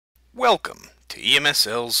Welcome to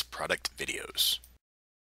EMSL's product videos.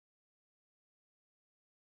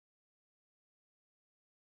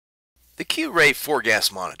 The QRAE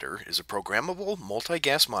 4-gas monitor is a programmable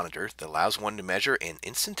multi-gas monitor that allows one to measure and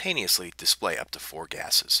instantaneously display up to 4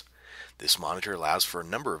 gases. This monitor allows for a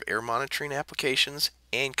number of air monitoring applications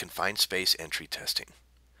and confined space entry testing.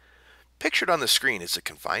 Pictured on the screen is a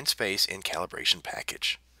confined space and calibration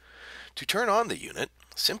package. To turn on the unit,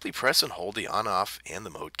 simply press and hold the on-off and the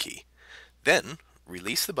mode key. Then,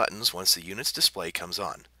 release the buttons once the unit's display comes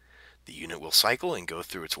on. The unit will cycle and go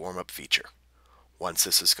through its warm-up feature. Once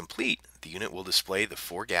this is complete, the unit will display the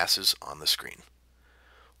 4 gases on the screen.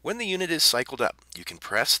 When the unit is cycled up, you can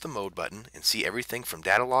press the mode button and see everything from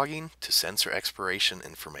data logging to sensor expiration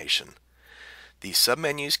information. These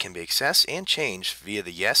submenus can be accessed and changed via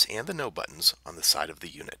the yes and the no buttons on the side of the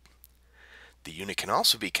unit. The unit can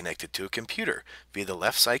also be connected to a computer via the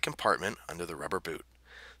left side compartment under the rubber boot.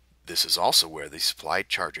 This is also where the supplied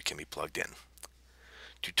charger can be plugged in.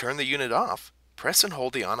 To turn the unit off, press and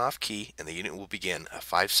hold the on-off key and the unit will begin a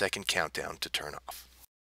 5-second countdown to turn off.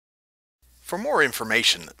 For more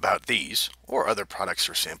information about these or other products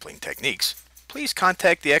or sampling techniques, please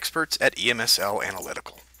contact the experts at EMSL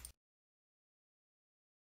Analytical.